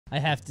I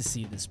have to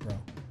see this, bro.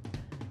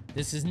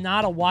 This is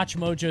not a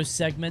WatchMojo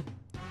segment.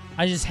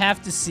 I just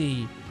have to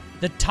see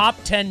the top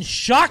 10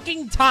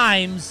 shocking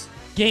times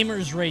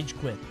gamers rage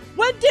quit.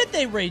 When did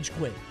they rage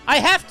quit? I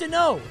have to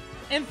know.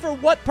 And for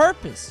what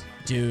purpose?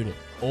 Dude,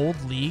 old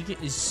League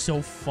is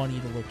so funny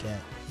to look at.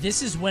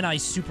 This is when I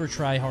super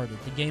try-harded.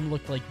 The game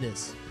looked like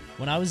this.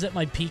 When I was at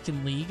my peak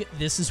in League,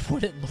 this is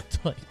what it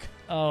looked like.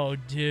 Oh,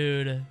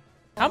 dude.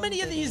 How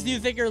many of these do you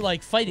think are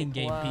like fighting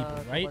game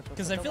people, right?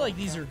 Because I feel like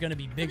these are going to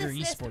be bigger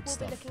esports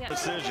stuff.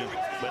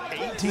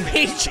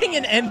 Raging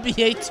in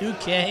NBA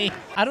 2K.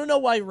 I don't know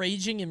why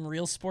raging in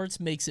real sports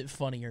makes it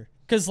funnier.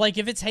 Because, like,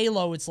 if it's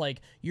Halo, it's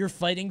like you're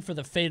fighting for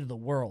the fate of the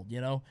world, you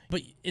know?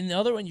 But in the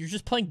other one, you're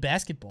just playing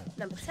basketball.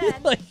 Number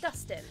 10, like,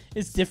 Dustin.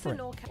 It's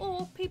different.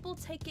 Or people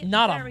take it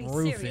Not very on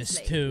Rufus,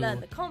 seriously. too. Learn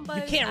the combos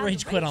You can't and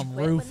rage quit on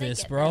when Rufus,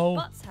 they get bro. their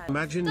butts handed.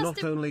 Imagine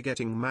Dustin not only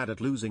getting mad at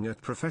losing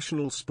at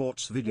professional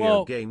sports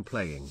video game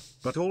playing,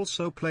 but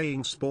also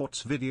playing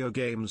sports video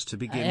games to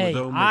begin with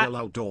Omega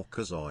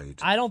Laudorkazoid.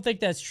 I don't think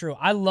that's true.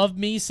 I love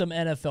me some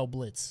NFL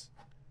Blitz.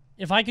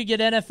 If I could get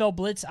NFL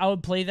Blitz, I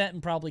would play that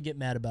and probably get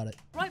mad about it.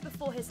 Right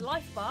before his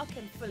life bar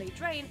can fully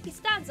drain, he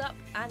stands up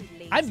and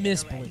leaves. I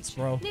miss in a rage. Blitz,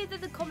 bro. Neither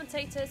the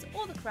commentators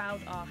or the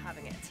crowd are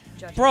having it.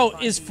 Judging Bro,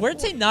 by is the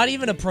Fuerte award not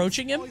even reviews.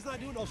 approaching him? Oh, he's not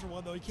doing Ultra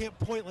One though. He can't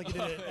point like he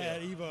did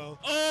at Evo.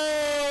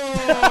 Oh,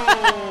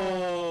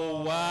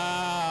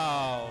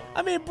 wow.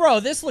 I mean, bro,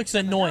 this looks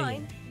annoying.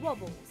 9,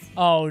 wobbles.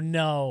 Oh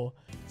no.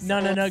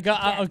 No. Go,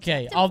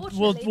 okay, we'll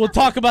Unfortunately,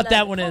 talk about that's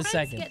that one in a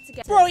friends second. get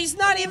together. Bro, he's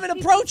not even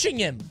People approaching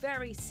take him. it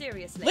very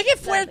seriously. Look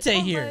at Learn the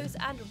Fuerte here. combos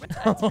and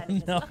Oh turn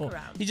his luck no.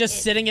 around. He's just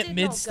It sitting did at not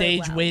go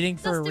mid-stage well. waiting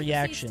for a Dustin proceeds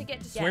reaction. to get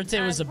to Fuerte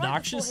get- was and right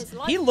obnoxious. before his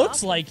life He bar looks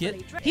can like fully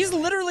it. drain. He's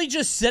literally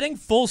just sitting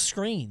full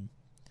screen.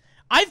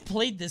 I've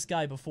played this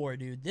guy before,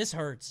 dude. This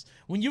hurts.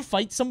 When you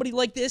fight somebody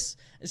like this,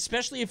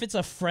 especially if it's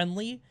a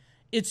friendly,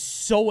 it's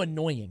so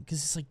annoying. Because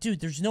it's like, dude,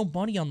 there's no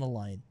money on the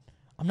line.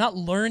 I'm not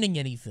learning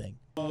anything.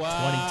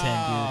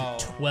 Wow.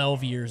 2010, dude.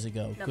 12 years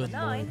ago. Number Good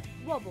 9,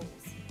 lord. Wobbles.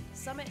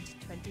 Summit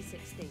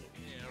 2016.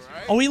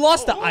 Oh, he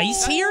lost to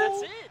ice here?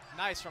 That's it.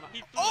 Nice from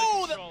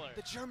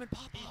the German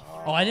pop.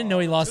 Oh, I didn't know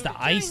he lost to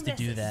During ice to this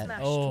do that. Smash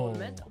Oh.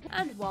 tournament,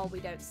 and while we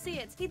don't see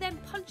it, he then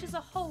punches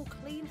a hole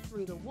clean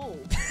through the wall,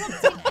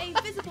 prompting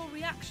a visible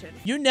reaction.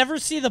 You never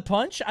see the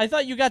punch? I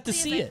thought you got to The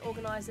see event it.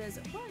 organizers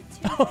weren't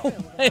too Oh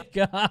thrilled my about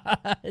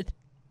god.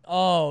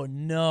 Oh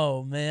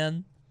no,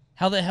 man.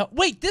 How the hell?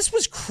 Wait, this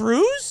was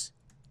Cruz?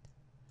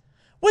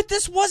 Wait,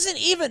 this wasn't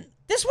even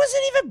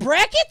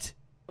bracket?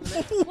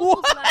 Wobbles learned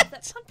that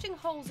What? punching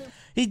holes in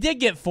He did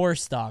get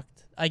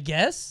four-stocked, I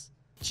guess.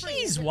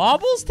 Jeez,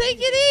 Wobbles, take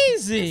it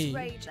easy.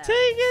 rage Take there.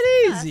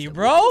 it First, easy,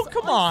 bro. Wobbles'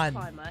 Come ice on.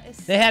 timer is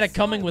They had it set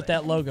coming with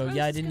that silent logo. and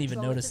Yeah, I throws didn't even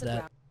control notice to the that.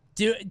 ground.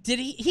 Dude, did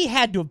he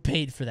had to have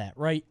paid for that,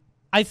 right?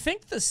 I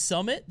think the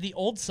Summit, the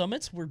old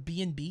Summits were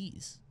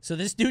B&Bs. So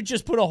this dude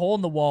just put a hole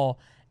in the wall,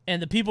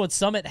 and the people at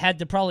Summit had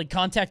to probably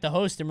contact the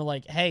host and were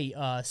like, hey,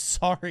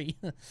 sorry.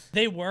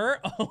 They were?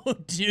 Oh,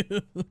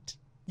 dude.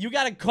 You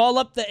got to call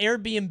up the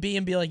Airbnb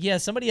and be like, yeah,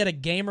 somebody had a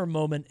gamer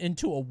moment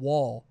into a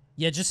wall.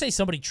 Yeah, just say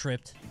somebody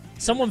tripped.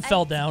 Someone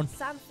fell down.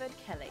 Sanford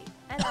Kelly.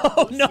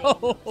 Oh,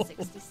 no.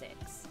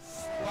 66.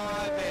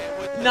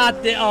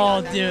 Not the...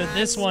 Oh, dude,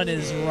 this one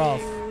is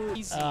rough.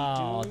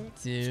 Oh,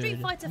 Street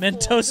dude. Fighter 4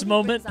 Mentos really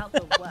moment. brings out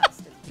the worst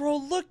in Bro,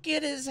 look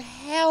at his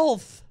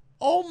health.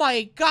 Oh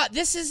my god,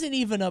 this isn't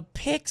even a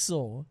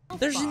pixel.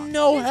 There's Far.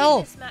 no Losing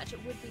health. this match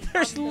would be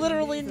There's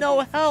literally no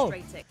unbelievably health.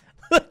 frustrating.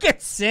 Look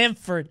at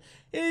Sanford.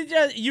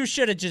 You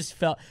should have just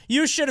felt.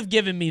 You should have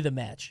given me the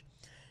match.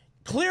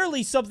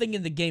 Clearly, something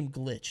in the game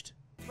glitched.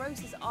 Throws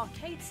his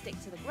arcade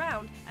stick to the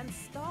ground and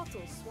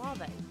startles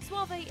Suave.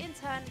 Suave, in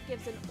turn,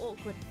 gives an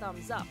awkward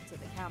thumbs up to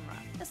the camera.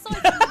 Aside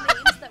from the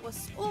memes that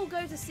was all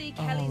go to see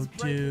Kelly's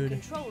broken dude.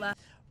 controller,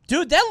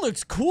 Dude, that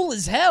looks cool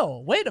as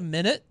hell. Wait a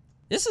minute.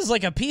 This is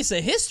like a piece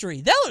of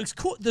history. That looks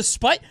cool. This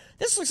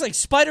looks like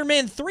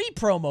Spider-Man 3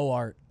 promo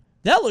art.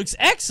 That looks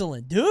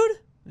excellent, dude.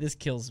 This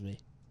kills me.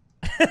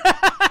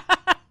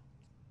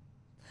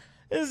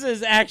 This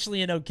is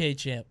actually an OK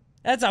champ.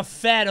 That's a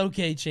fat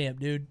OK champ,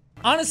 dude.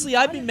 Honestly,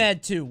 I'd be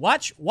mad too.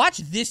 Watch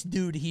this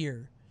dude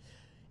here.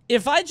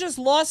 If I just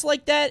lost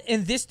like that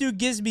and this dude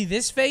gives me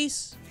this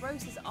face,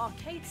 throws his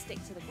arcade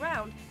stick to the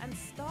ground and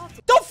startles.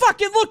 don't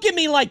fucking look at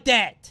me like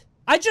that.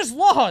 I just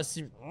lost.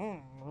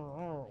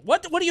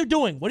 What are you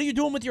doing? What are you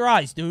doing with your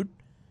eyes, dude?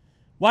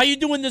 Why are you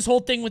doing this whole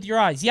thing with your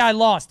eyes? Yeah, I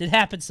lost. It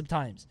happens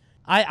sometimes.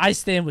 I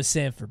stand with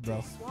Sanford,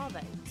 bro. Suave.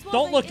 Suave,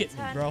 Don't look in at me,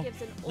 turn, bro.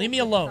 gives an Leave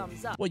me awkward alone.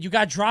 thumbs up. What, you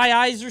got dry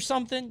eyes or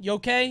something? You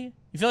okay?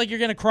 You feel like you're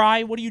gonna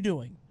cry? What are you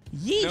doing?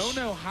 Yeesh.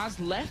 No has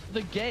left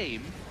the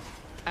game,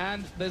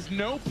 and there's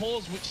no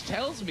pause, which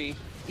tells me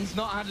he's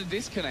not had a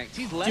disconnect.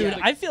 He's left. Dude,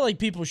 I feel like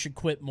people should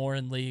quit more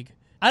in League.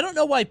 I don't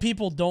know why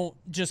people don't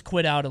just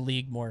quit out of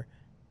League more.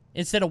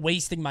 Instead of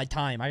wasting my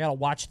time. I gotta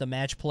watch the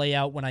match play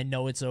out when I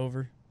know it's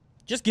over.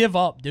 Just give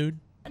up, dude.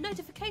 A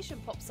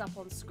notification pops up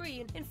on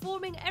screen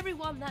informing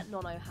everyone that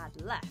Nono had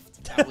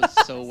left. That was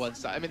so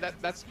one-sided. I mean,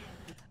 that's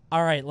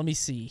All right, let me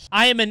see.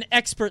 I am an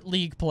expert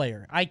League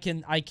player. I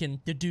can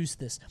deduce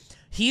this.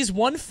 He's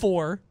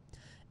 1-4.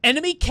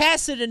 Enemy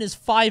Cassidon is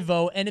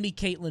 5-0. Enemy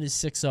Caitlyn is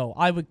 6-0.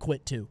 I would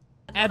quit too.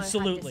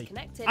 Absolutely.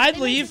 I'd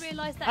leave.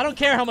 I don't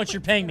care how much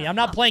you're paying me. I'm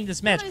not playing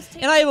this match.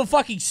 And I have a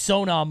fucking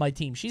Sona on my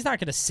team. She's not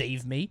going to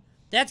save me.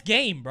 That's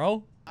game,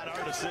 bro. Not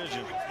our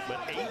decision,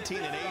 but 18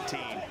 and 18.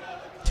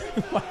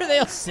 Why are they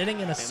all sitting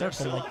in a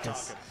circle like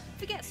this?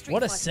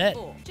 What a set.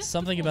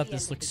 Something about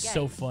this looks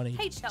so funny.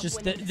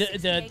 Just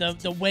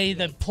the way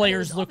the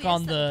players look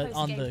on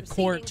the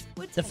court.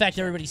 The fact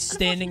everybody's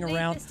standing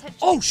around.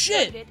 Oh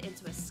shit!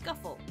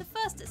 The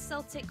first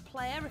Celtic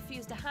player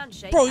refused a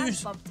handshake. Bro, you're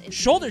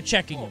shoulder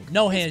checking him.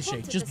 No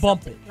handshake. Just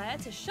bump it.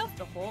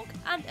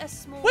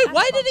 Wait,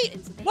 why did he?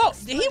 Whoa,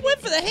 he went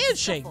for the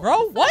handshake,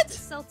 bro.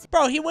 What?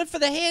 Bro, he went for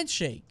the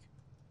handshake.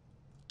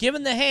 Give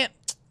him the hand.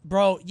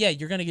 Bro, yeah,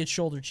 you're gonna get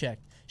shoulder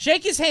checked.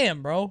 Shake his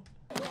hand, bro.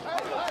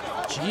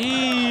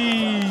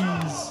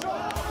 Jeez.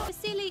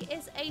 Vasily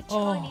is a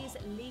Chinese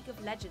League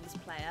of Legends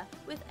player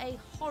with a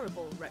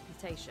horrible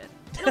reputation.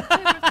 In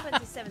October of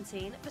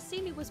 2017,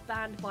 Vasily was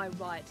banned by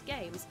Riot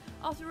Games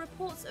after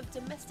reports of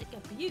domestic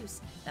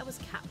abuse that was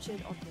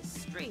captured on his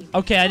stream.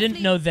 Okay, I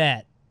didn't know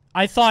that.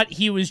 I thought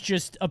he was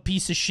just a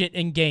piece of shit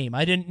in game.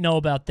 I didn't know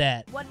about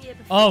that. 1 year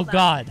before oh that,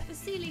 God,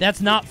 Vasily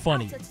that's not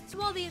funny. So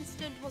while the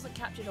incident wasn't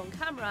captured on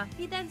camera,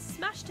 he then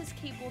smashed his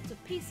keyboard to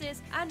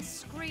pieces and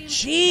screamed.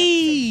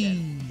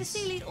 Jeez.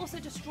 Vasily also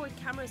destroyed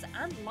cameras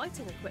and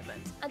lighting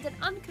equipment, and an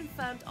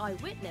unconfirmed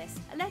eyewitness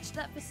alleged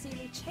that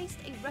Vasily chased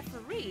a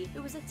referee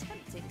who was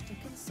attempting to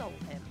console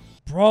him.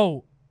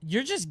 Bro,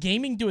 you're just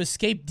gaming to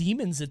escape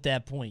demons at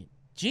that point.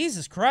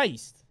 Jesus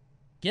Christ.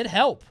 Get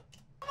help.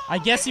 I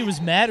guess he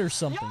was mad or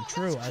something.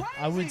 True,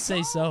 I would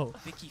say so. I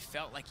think he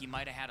felt like he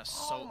might have had a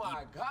soul. Oh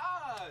my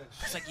gosh!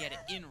 It's like he had an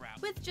in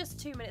route. With just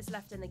 2 minutes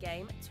left in the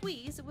game,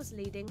 Tweez was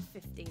leading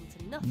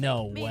 15-0.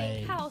 No meaning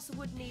way. House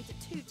would need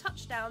 2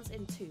 touchdowns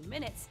in 2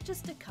 minutes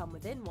just to come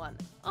within one.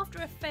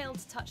 After a failed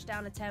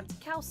touchdown attempt,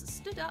 Kaus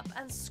stood up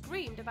and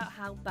screamed about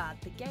how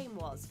bad the game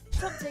was,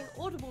 prompting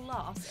audible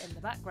laughs in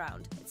the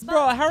background.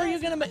 Bro, how are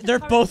you gonna make? They're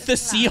both the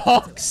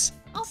Seahawks.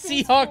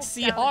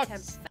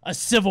 Seahawks. A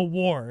civil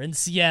war in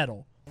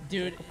Seattle.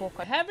 Dude,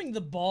 having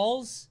the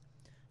balls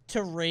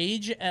to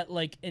rage at,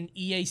 like, an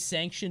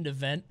EA-sanctioned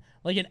event,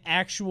 like an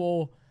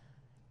actual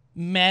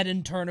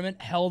Madden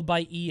tournament held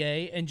by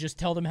EA, and just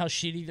tell them how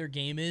shitty their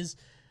game is,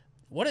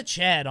 what a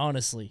Chad,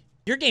 honestly.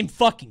 Your game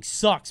fucking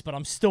sucks, but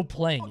I'm still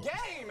playing it.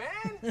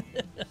 Man.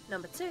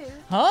 Number 2,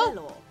 huh?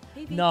 Delor.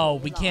 No,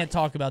 we can't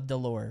talk about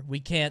Delor.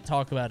 We can't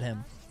talk about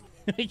him.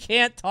 We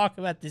can't talk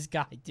about this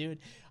guy, dude.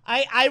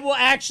 I will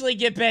actually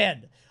get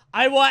banned.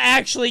 I will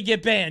actually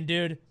get banned,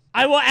 dude.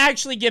 I will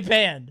actually get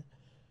banned.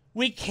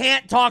 We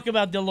can't talk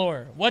about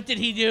Delor. What did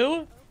he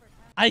do?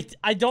 I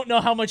don't know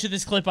how much of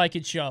this clip I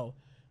could show.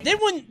 They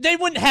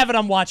wouldn't have it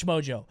on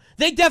WatchMojo.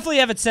 They definitely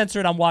have it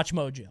censored on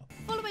WatchMojo.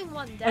 Following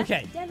one death,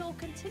 Delor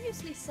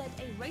continuously said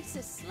a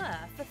racist slur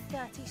for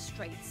 30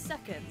 straight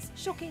seconds,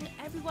 shocking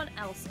everyone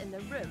else in the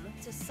room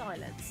to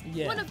silence.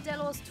 Yeah. One of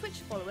Delor's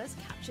Twitch followers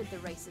captured the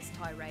racist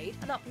tirade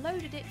and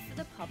uploaded it for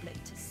the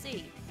public to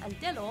see, and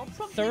Delor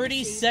promptly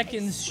 30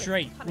 seconds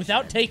straight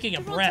without taking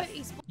a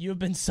breath. You have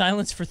been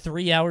silenced for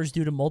 3 hours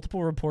due to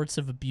multiple reports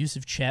of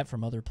abusive chat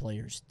from other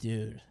players.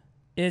 Dude.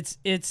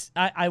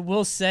 I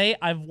will say,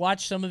 I've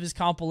watched some of his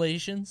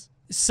compilations.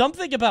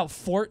 Something about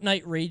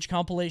Fortnite rage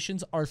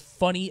compilations are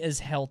funny as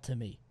hell to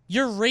me.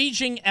 You're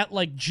raging at,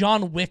 like,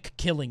 John Wick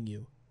killing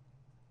you.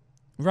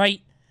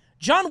 Right?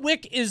 John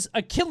Wick is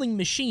a killing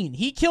machine.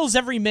 He kills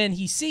every man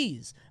he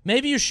sees.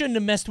 Maybe you shouldn't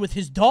have messed with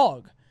his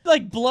dog.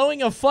 Like,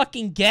 blowing a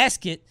fucking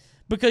gasket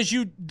because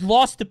you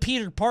lost to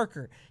Peter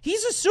Parker.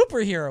 He's a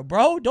superhero,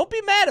 bro. Don't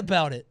be mad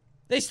about it.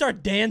 They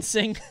start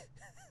dancing.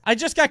 I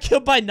just got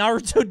killed by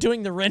Naruto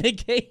doing the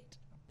Renegade.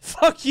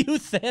 Fuck you,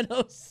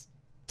 Thanos.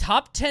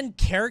 Top 10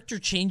 character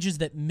changes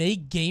that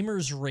make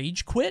gamers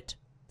rage quit?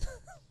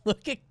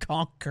 Look at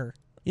Conker.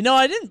 You know,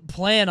 I didn't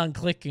plan on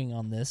clicking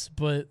on this,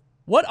 but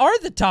what are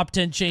the top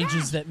 10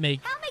 changes that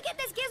make... Help me get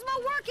this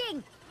gizmo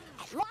working!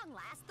 At long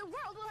last, the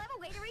world will have a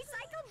way to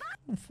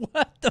recycle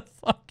What the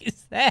fuck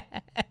is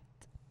that?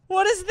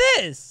 What is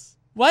this?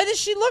 Why does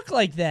she look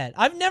like that?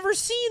 I've never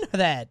seen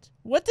that.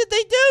 What did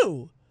they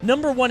do?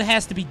 Number 1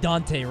 has to be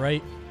Dante,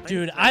 right?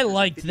 Dude, I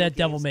liked that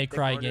Devil May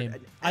Cry game.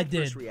 I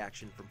did.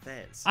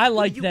 I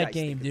liked that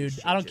game, dude.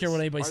 I don't care what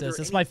anybody says.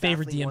 It's my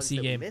favorite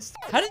DMC game.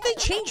 How did they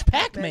change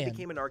Pac-Man?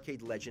 Became an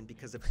arcade legend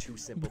because of 2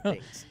 simple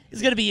things.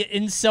 It's gonna be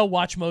an incel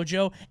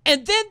WatchMojo,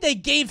 and then they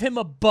gave him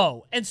a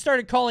bow and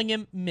started calling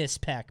him Miss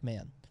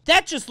Pac-Man.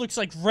 That just looks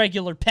like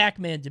regular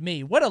Pac-Man to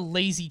me. What a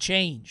lazy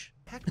change.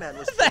 Pac-Man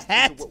was forced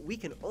into what we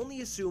can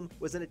only assume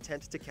was an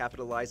attempt to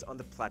capitalize on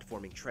the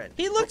platforming trend.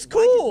 He looks but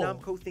why cool. did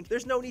Namco think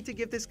there's no need to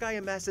give this guy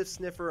a massive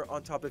sniffer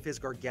on top of his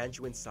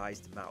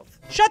gargantuan-sized mouth?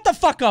 Shut the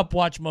fuck up,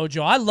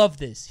 WatchMojo. I love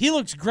this. He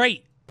looks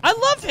great. I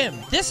love him.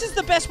 This is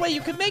the best way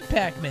you can make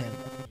Pac-Man.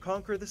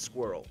 Conquer the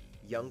Squirrel.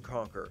 Young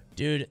Conquer.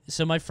 Dude,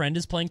 so my friend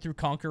is playing through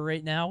Conquer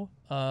right now.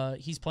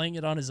 He's playing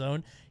it on his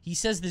own. He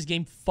says this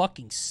game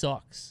fucking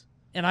sucks.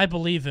 And I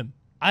believe him.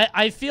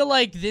 I feel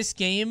like this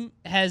game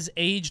has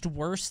aged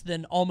worse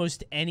than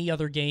almost any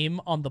other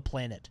game on the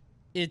planet.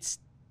 It's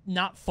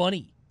not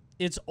funny.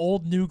 It's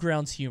old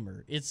Newgrounds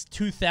humor. It's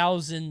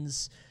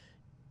 2000s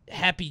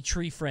Happy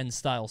Tree Friends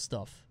style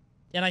stuff.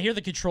 And I hear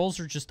the controls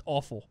are just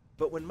awful.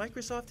 But when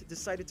Microsoft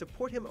decided to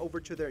port him over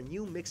to their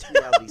new mixed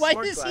reality Why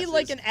smart is he glasses,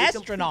 like an they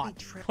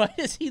astronaut? Why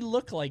does he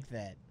look like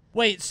that?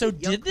 Wait, so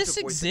did this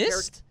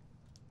exist?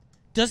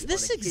 Does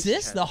this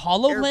exist? The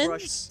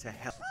HoloLens? To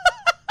hell.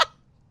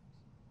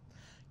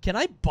 Can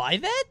I buy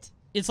that?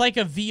 It's like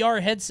a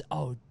VR headset.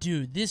 Oh,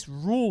 dude, this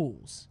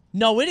rules.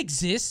 No, it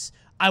exists.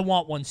 I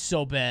want one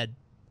so bad.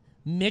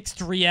 Mixed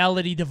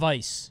reality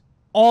device.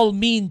 All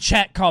mean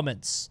chat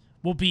comments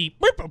will be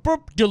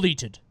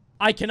deleted.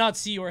 I cannot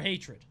see your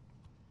hatred.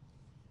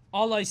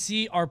 All I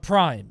see are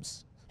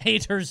primes.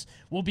 Haters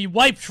will be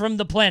wiped from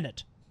the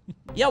planet.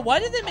 Yeah, why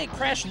did they make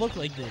Crash look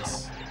like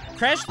this?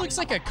 Crash looks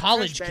like a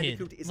college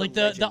kid. Like,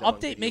 the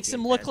update makes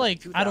him look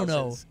like, I don't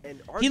know.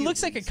 He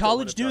looks like a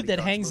college dude that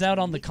hangs out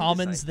on the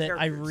commons that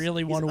I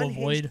really want to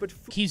avoid.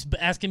 Keeps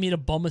asking me to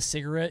bum a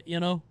cigarette, you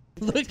know?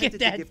 Look at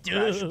that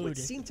dude. Would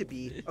seem to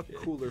be a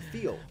cooler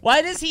feel.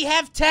 Why does he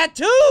have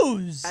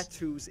tattoos?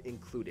 Tattoos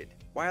included.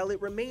 While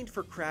it remained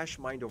for Crash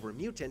Mind Over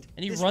Mutant,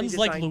 and he this runs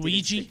like redesign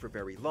Luigi didn't stick for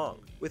very long,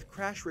 with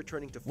Crash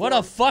returning to what form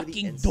a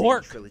fucking for the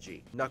dork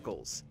trilogy.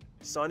 Knuckles,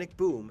 Sonic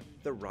Boom,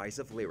 The Rise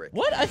of Lyric.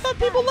 What? I thought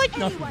people liked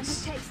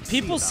Knuckles.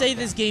 People say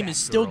this game is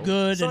still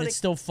good and it's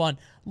still fun.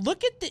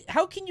 Look at the,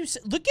 how can you say,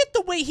 look at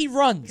the way he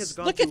runs.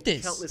 Look at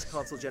this. Countless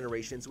console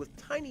generations with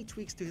tiny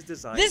tweaks to his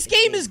design. This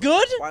game is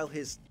good. While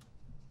his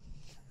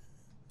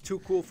too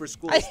cool for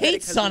school. I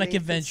hate Sonic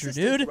Adventure,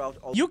 dude.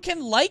 You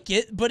can like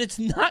it, but it's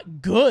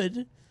not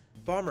good.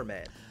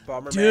 Bomberman.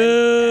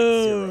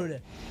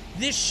 Dude,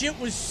 this shit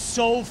was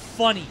so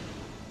funny.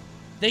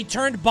 They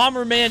turned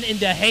Bomberman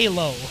into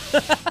Halo.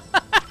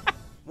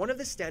 One of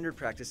the standard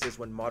practices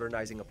when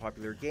modernizing a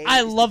popular game.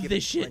 I love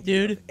this shit,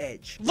 dude.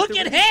 Edge. Look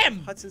at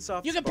him!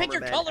 You can pick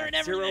your color and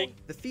everything. Zero,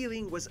 the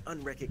feeling was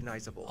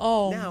unrecognizable.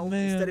 Oh, now,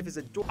 man. Instead of his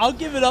I'll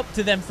give it up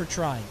to them for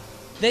trying.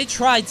 They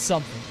tried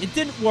something. It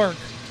didn't work,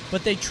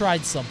 but they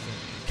tried something.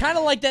 Kind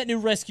of like that new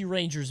Rescue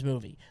Rangers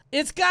movie.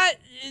 It's got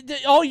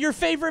all your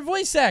favorite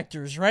voice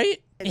actors,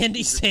 right?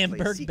 Andy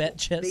Samberg,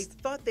 Betchest. They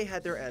thought they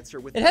had their answer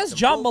with it has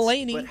John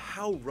Mulaney. But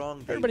how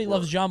wrong everybody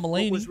loves John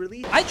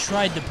Mulaney. I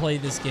tried to play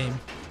this game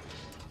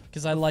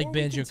because I like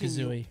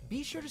Banjo-Kazooie.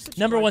 Sure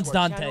Number one's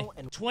Dante.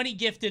 20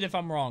 gifted if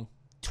I'm wrong.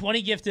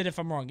 20 gifted if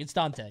I'm wrong. It's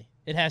Dante.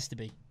 It has to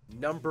be.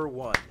 Number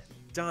 1,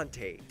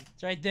 Dante.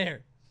 It's right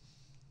there.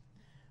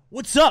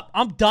 What's up?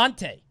 I'm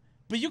Dante.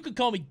 But you could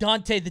call me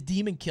Dante the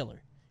Demon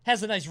Killer.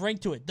 Has a nice ring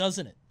to it,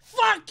 doesn't it?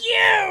 Fuck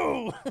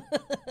you!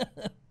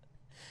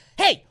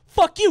 Hey,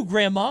 fuck you,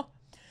 Grandma.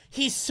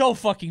 He's so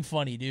fucking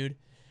funny, dude.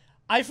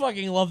 I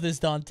fucking love this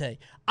Dante.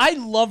 I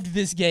loved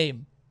this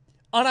game.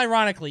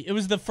 Unironically, it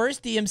was the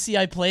first DMC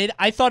I played.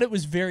 I thought it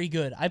was very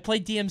good. I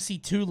played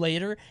DMC 2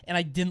 later, and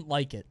I didn't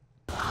like it.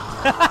 They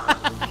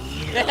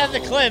have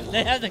the clip.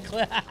 They have the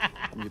clip.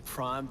 Your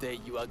prom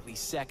date, you ugly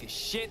sack of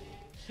shit.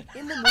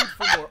 In the mood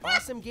for more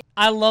awesome games.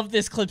 I love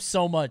this clip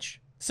so much.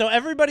 So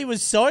everybody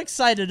was so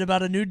excited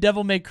about a new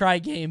Devil May Cry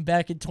game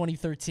back in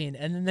 2013,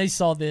 and then they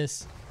saw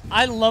this.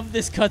 I love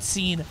this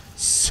cutscene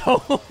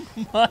so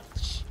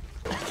much.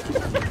 Who the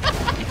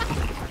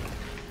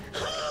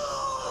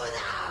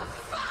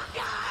fuck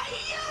are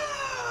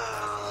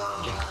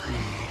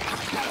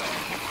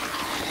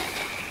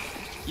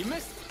you? You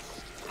missed.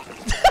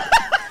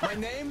 My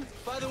name,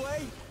 by the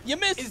way,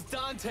 is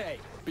Dante.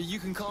 But you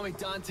can call me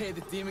Dante the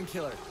Demon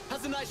Killer.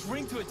 Has a nice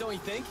ring to it, don't you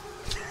think?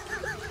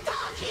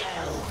 Fuck you!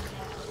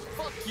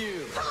 Fuck you!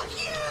 Fuck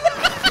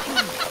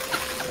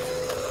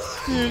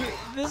you! Dude,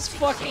 this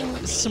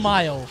fucking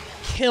smile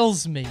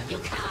kills me. You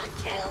can't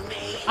kill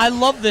me. I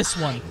love this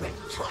one.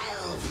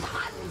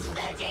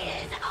 1,200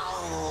 years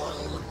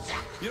old.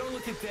 You don't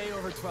look a day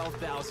over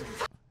 12,000.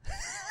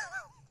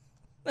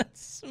 That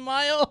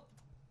smile.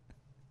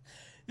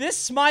 This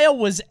smile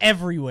was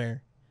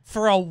everywhere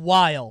for a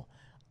while.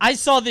 I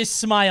saw this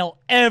smile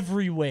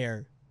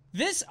everywhere.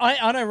 I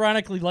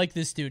unironically like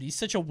this dude. He's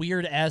such a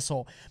weird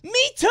asshole.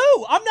 Me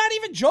too! I'm not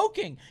even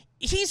joking.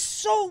 He's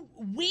so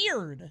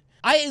weird.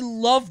 I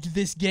loved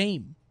this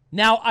game.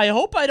 Now, I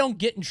hope I don't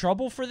get in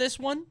trouble for this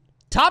one.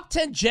 Top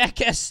 10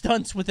 Jackass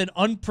stunts with an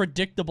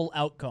unpredictable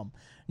outcome.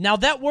 Now,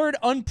 that word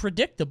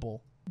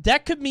unpredictable,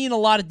 that could mean a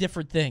lot of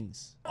different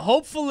things.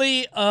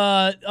 Hopefully,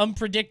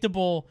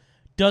 unpredictable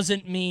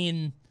doesn't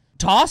mean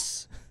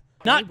toss.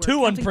 Not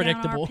too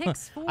unpredictable.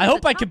 I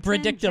hope I can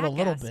predict it a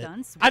little bit.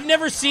 I've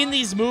never seen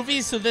these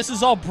movies, so this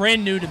is all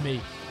brand new to me.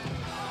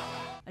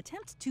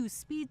 Attempt to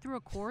speed through a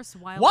course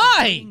while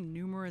avoiding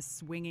numerous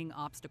swinging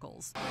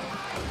obstacles.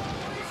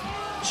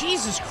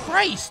 Jesus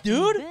Christ,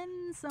 dude!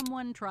 Then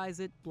someone tries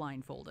it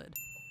blindfolded.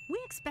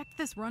 We expect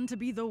this run to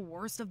be the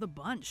worst of the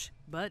bunch,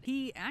 but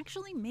he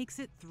actually makes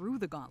it through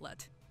the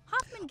gauntlet.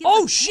 Hoffman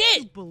gives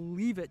shit!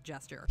 Believe it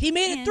gesture. He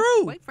made it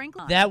through! Quite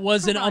frankly, that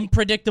was an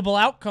unpredictable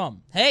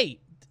outcome.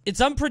 Hey, it's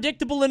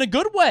unpredictable in a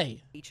good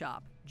way.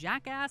 Chop.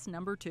 Jackass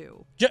number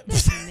 2.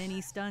 This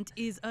mini stunt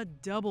is a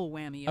double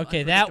whammy of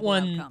okay, that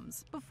one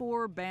outcomes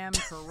before Bam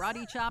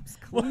karate chops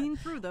clean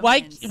through them. Why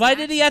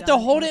did he have to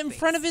hold it in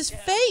front of his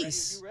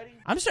face?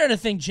 I'm starting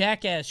to think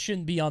Jackass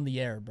shouldn't be on the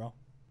air, bro.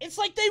 It's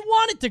like they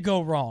want it to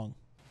go wrong.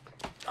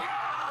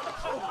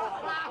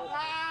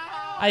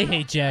 I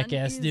hate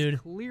Jackass, dude.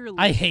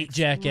 I hate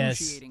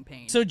Jackass.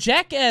 So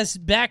Jackass,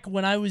 back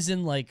when I was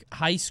in like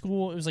high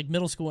school, it was like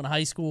middle school and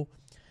high school,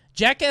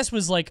 Jackass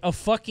was like a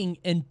fucking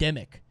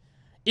endemic.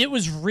 It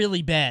was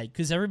really bad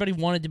because everybody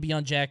wanted to be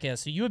on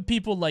Jackass. So you had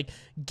people like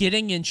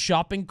getting in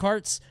shopping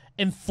carts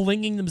and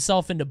flinging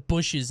themselves into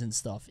bushes and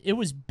stuff. It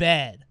was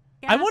bad.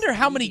 I wonder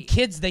how many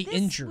kids they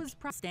injured.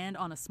 Stand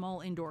on a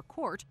small indoor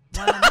court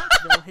while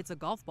Knoxville hits a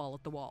golf ball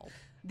at the wall.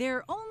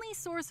 Their only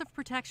source of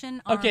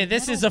protection are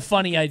this is a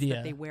funny idea.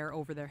 That they wear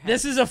over their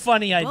heads. This is a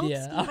funny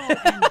idea. Both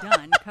Steve-O and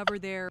Dunn cover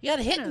their you got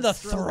hit in the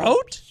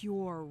throat?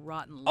 Pure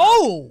rotten luck.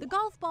 Oh! The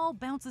golf ball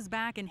bounces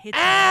back and hits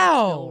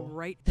Ow!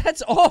 right.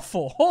 That's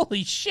awful.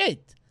 Holy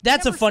shit.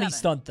 That's a funny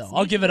stunt, though.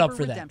 I'll give it up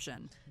for that.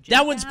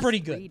 That one's pretty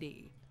good.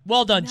 3D.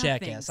 Well done,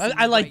 Jackass.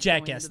 I like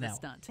Jackass now.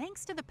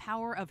 Thanks to the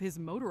power of his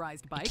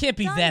motorized bike, it can't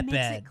be that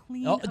bad.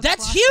 Oh,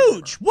 that's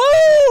huge!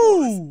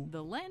 Woo!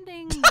 The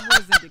landing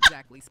wasn't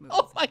exactly smooth.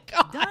 Oh my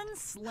god! Dunn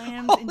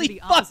slams Holy into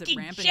the opposite fucking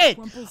ramp shit! And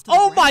crumples to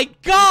oh the my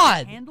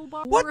god!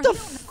 What the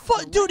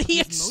fuck, dude?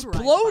 He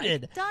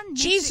exploded!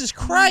 Jesus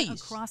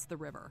Christ! Across the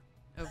river,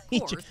 of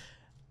course.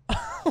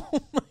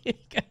 Oh my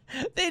god.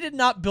 They did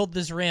not build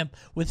this ramp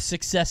with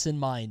success in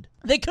mind.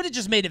 They could have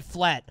just made it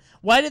flat.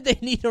 Why did they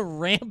need a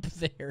ramp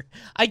there?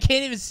 I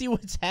can't even see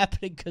what's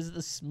happening because of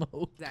the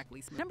smoke.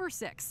 Exactly. Number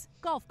 6,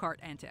 golf cart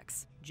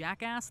antics.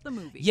 Jackass the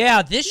movie.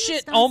 Yeah, this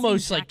shit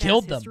almost like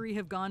killed them.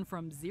 Have gone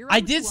from 0 I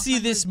did see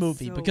this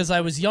movie because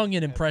I was young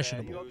and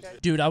impressionable.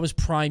 Dude, I was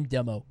prime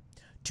demo.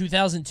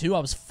 2002, I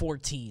was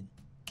 14.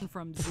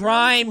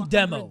 Prime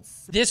demo.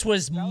 This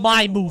was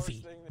my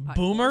movie.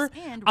 Boomer,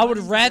 I would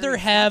rather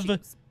have...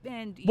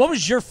 What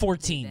was your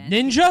 14?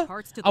 Ninja?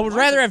 I would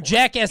rather have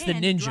Jackass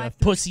than Ninja,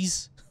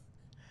 pussies.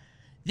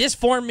 This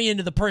formed me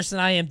into the person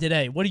I am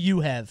today. What do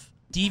you have?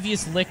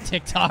 Devious lick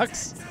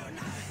TikToks?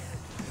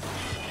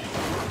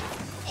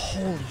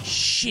 Holy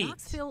shit.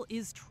 Knoxville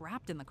is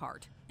trapped in the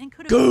cart and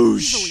could have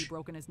easily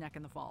broken his neck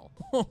in the fall.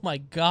 Oh my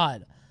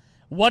god.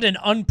 What an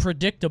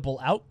unpredictable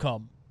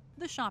outcome.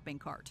 The shopping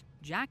cart.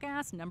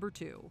 Jackass number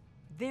 2.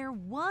 There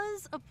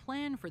was a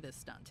plan for this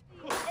stunt.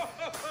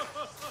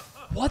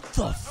 What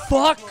the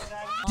fuck?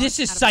 This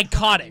is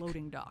psychotic.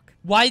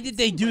 Why did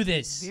they do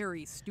this?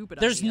 Very stupid.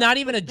 There's not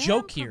even a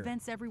joke here.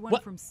 Prevents everyone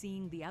from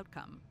seeing the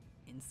outcome.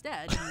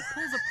 Instead, he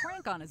pulls a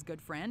prank on his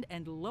good friend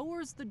and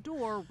lowers the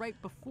door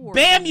right before.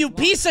 Bam, you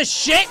piece of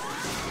shit!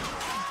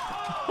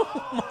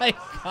 Oh my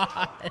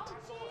god.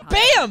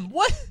 Bam!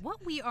 What?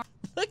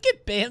 Look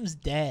at Bam's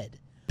dad.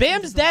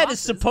 Bam's dad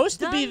is supposed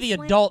to be the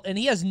adult, and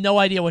he has no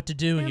idea what to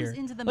do here.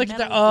 Look at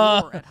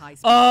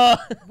that.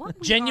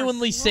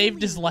 Genuinely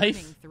saved his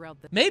life.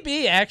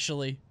 Maybe,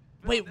 actually.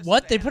 Wait,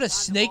 what? They put a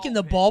snake in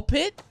the ball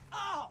pit?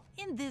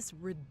 In this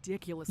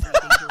ridiculously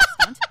dangerous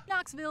stunt,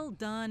 Knoxville,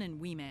 Dunn,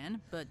 and Wee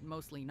Man, but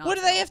mostly not. What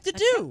do they have to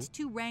do? Attempt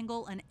to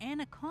wrangle an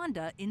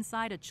anaconda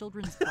inside a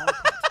children's ball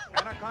pit.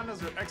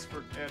 Anacondas are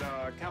expert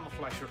at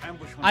camouflage or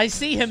ambush. I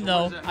see him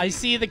though. I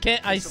see the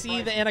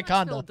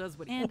anaconda.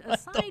 And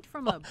aside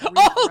from a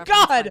oh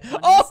god!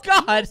 Oh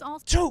god!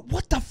 Dude,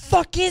 what the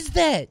fuck is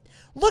that?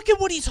 Look at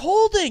what he's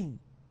holding.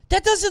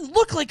 That doesn't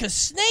look like a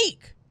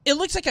snake. It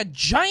looks like a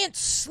giant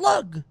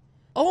slug.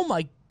 Oh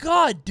my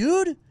god,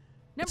 dude.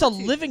 It's a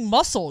living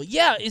muscle.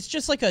 Yeah, it's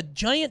just like a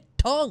giant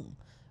tongue.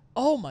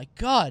 Oh my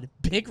god.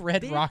 Big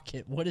Red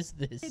Rocket. What is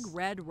this? Big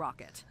Red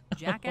Rocket.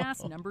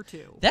 Jackass number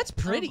 2. That's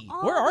pretty.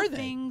 Where are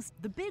they?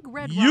 The Big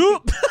Red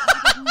Rocket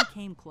probably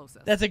came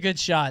closest. That's a good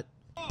shot.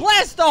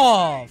 Blast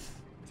off!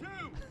 2,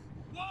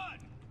 1,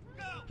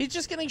 go! He's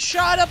just getting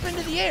shot up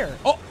into the air.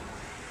 Oh!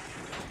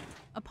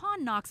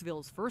 Upon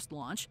Knoxville's first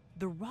launch,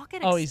 the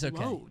rocket he's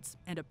explodes,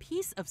 and a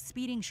piece of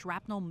speeding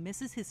shrapnel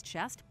misses his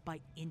chest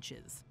by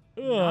inches.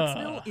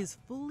 Knoxville is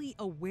fully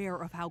aware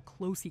of how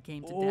close he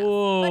came to death,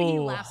 but he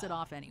laughs it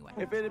off anyway.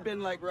 If it had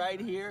been like right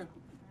here,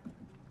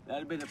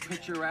 that'd have been a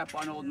picture wrap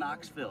on old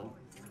Knoxville.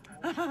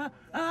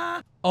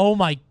 Oh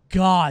my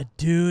god,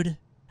 dude.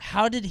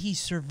 How did he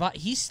survive?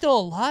 He's still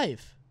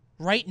alive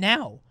right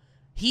now.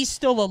 He's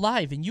still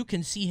alive, and you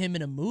can see him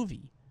in a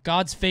movie.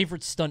 God's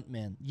favorite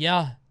stuntman.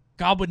 Yeah,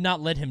 God would not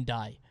let him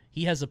die.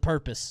 He has a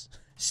purpose.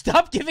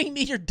 Stop giving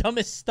me your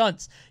dumbest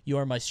stunts. You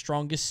are my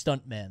strongest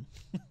stuntman.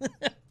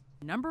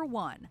 Number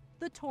 1,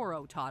 the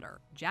Toro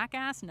Totter.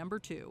 Jackass number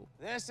 2.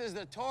 This is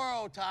the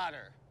Toro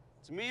Totter.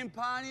 It's me and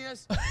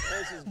Pontius.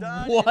 This is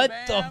Dunn. What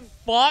the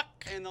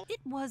fuck?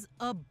 It was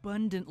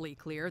abundantly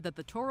clear that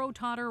the Toro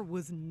Totter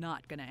was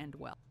not going to end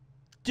well.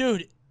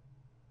 Dude,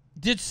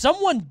 did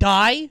someone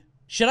die?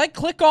 Should I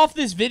click off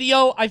this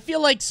video? I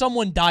feel like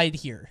someone died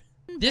here.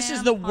 This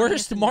is the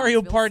worst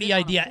Mario Party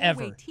idea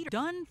ever.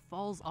 Dunn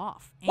falls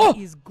off and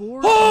is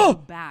gored in the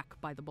back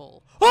by the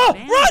bull.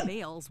 Bam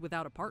bails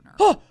without a partner.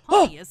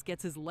 Pontius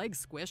gets his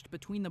legs squished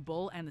between the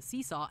bull and the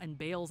seesaw and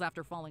bails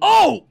after falling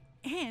off.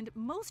 And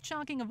most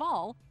shocking of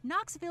all,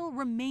 Knoxville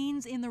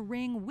remains in the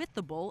ring with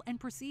the bull and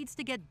proceeds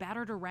to get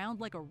battered around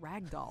like a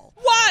rag doll.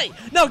 Why?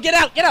 No, get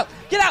out, get out,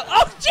 get out.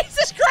 Oh,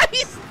 Jesus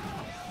Christ.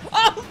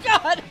 Oh,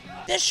 God.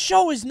 This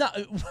show is not...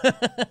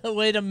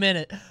 Wait a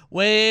minute.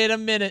 Wait a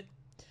minute.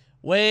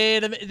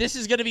 Wait a minute. This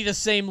is going to be the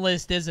same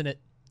list, isn't it?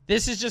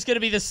 This is just going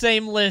to be the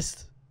same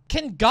list.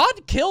 Can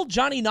God kill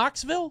Johnny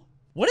Knoxville?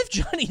 What if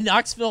Johnny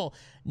Knoxville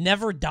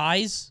never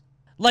dies?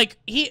 Like,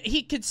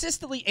 he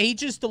consistently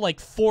ages to,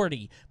 like,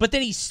 40, but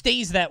then he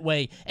stays that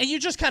way, and you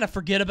just kind of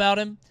forget about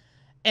him.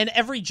 And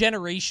every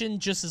generation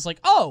just is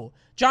like, oh,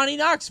 Johnny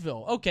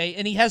Knoxville. Okay,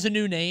 and he has a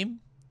new name.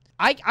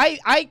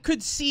 I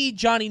could see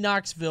Johnny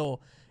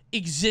Knoxville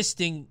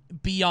existing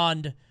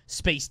beyond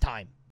space-time.